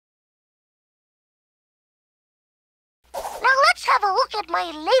have a look at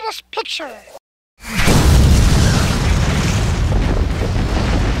my latest picture.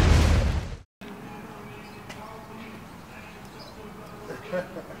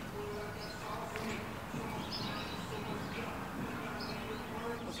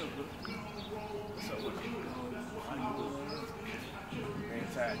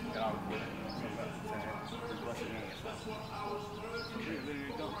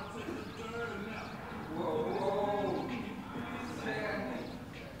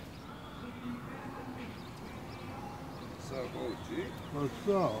 What's up, OG? What's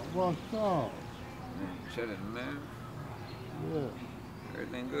up? What's up? Chillin', man. Yeah.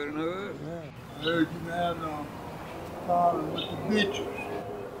 Everything good in the hood? Yeah. I heard you had a problem with the bitches.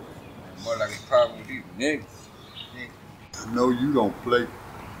 More like a problem with these niggas. I know you don't play.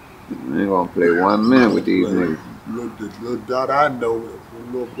 I ain't gonna play 1 minute with these niggas. The little dot I know,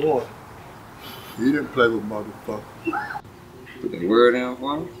 the little boy, he didn't play with motherfuckers. Put the word in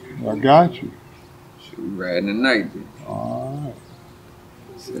for me? I got you. Shit, we riding tonight, then. All right.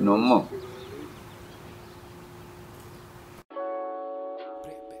 Say no more.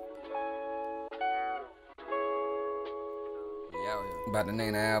 About the name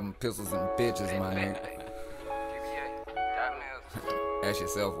of the album, Pistols and Bitches, my nigga. Ask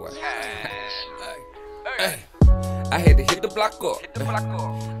yourself what. I had to hit the block up.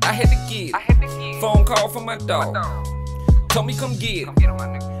 I had to get phone call from my dog. Told me come get it.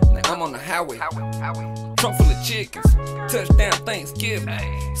 Now I'm on the highway. Trunk full of chickens. Touchdown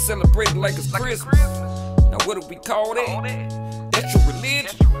Thanksgiving. Celebrating like it's Christmas. Now what do we call that? That's your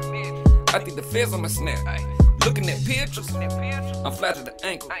religion. I think the feds on my snap. Looking at pictures, I'm flat to the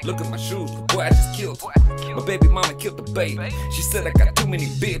ankle. Look at my shoes, boy, I just killed her. My baby mama killed the baby. She said I got too many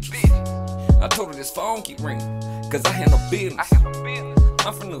bitches. I told her this phone keep ringing, cause I had no business.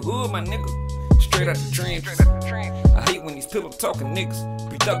 I'm from the hood, my nigga, straight out the trenches. I hate when these pillow talking niggas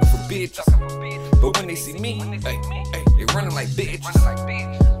be thugging for bitches. But when they see me, they running like bitches.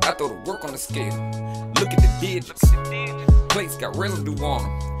 I throw the work on the scale, look at the digits. Plates got residue on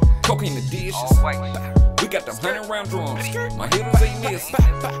them, coke in the dishes. We got them 100-round drums, my hitters ain't missing.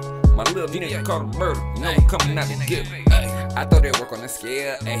 My little nigga caught a murder, you know I'm coming out to get it. I throw that work on the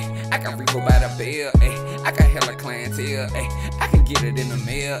scale, ayy. I got repo by the bell, ayy. I got hella clientele, ayy. I can get it in the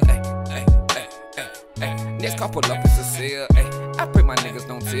mail, ayy. Next car pull up, it's a sale, ayy. I pray my niggas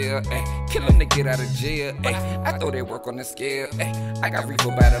don't tell, ayy. Kill them to get out of jail, ayy. I throw that work on the scale, ayy. I got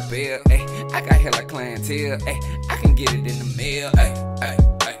repo by the bell, ayy. I got hella clientele, ayy. I can get it in the mail, ayy.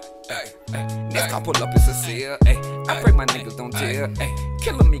 Next car pull up, it's a sale, ayy. I pray my niggas don't tell, ayy.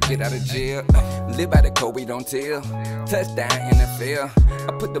 Killing me, get out of jail. Live by the code, we don't tell. Touchdown, NFL.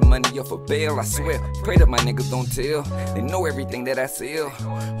 I put the money up for bail, I swear. Pray that my niggas don't tell. They know everything that I sell.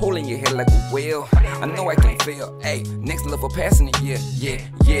 Holding your head like a whale. I know I can't fail, ayy. Next level passing it, yeah.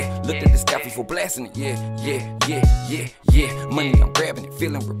 Looked at the sky before blasting it, yeah. Money, I'm grabbing it,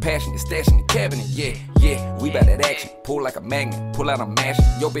 feeling real passionate, stashing the cabinet, yeah. We bout that action, pull like a magnet, pull out, I'm mashing.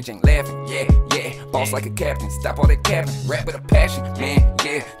 Yo, bitch ain't laughing, yeah. Boss like a captain, stop all that capping, rap with a passion, man.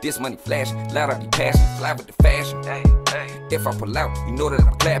 Yeah, this money flashing, loud I be passion, fly with the fashion. If I pull out, you know that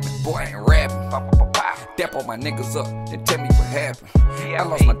I'm clapping, boy I ain't rapping. Dap all my niggas up, then tell me what happened. I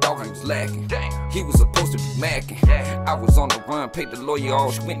lost my dog, he was lacking. He was supposed to be macking. I was on the run, paid the lawyer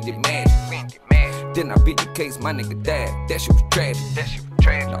all, she went and did magic. Then I beat the case, my nigga died, that shit was tragic.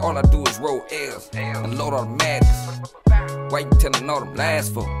 Now all I do is roll L's and load all the madness. Why you telling all them lies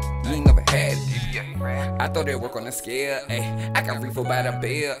for? You ain't never had it. I throw that work on the scale, ayy. I got repo by the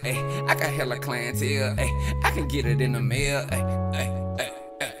bell, ayy. I got hella clientele, ayy. I can get it in the mail, ayy.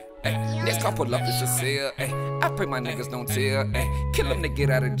 Next car pull up, it's a sale, ayy. I pray my niggas don't tell, ayy. Kill them to get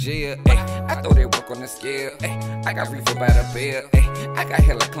out of jail, ayy. I throw that work on the scale, ayy. I got repo by the bell, ayy. I got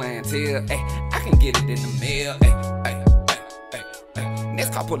hella clientele, ayy. I can get it in the mail, ayy.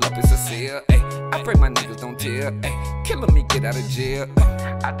 Next car pull up, it's a sale, ayy. I pray my niggas don't tell, ayy. Killing me, get out of jail.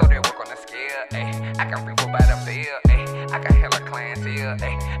 I throw that work on the scale, ayy. I got repo by the bell, ayy. I got hella clientele,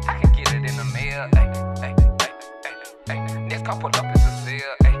 ayy. I can get it in the mail, ayy. Next car pull up, it's a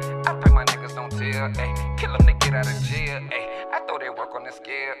sale, ayy. I pray my niggas don't tell, ayy. Kill them to get out of jail, ayy. I throw that work on the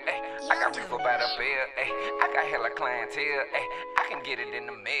scale, ayy. I got repo by the bell, ayy. I got hella clientele, ayy. I can get it in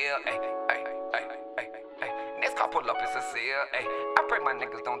the mail, ayy. Next car pull up, it's a sale, ayy. I pray my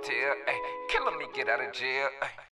niggas don't tell, ayy. Killing me, get out of jail, ayy.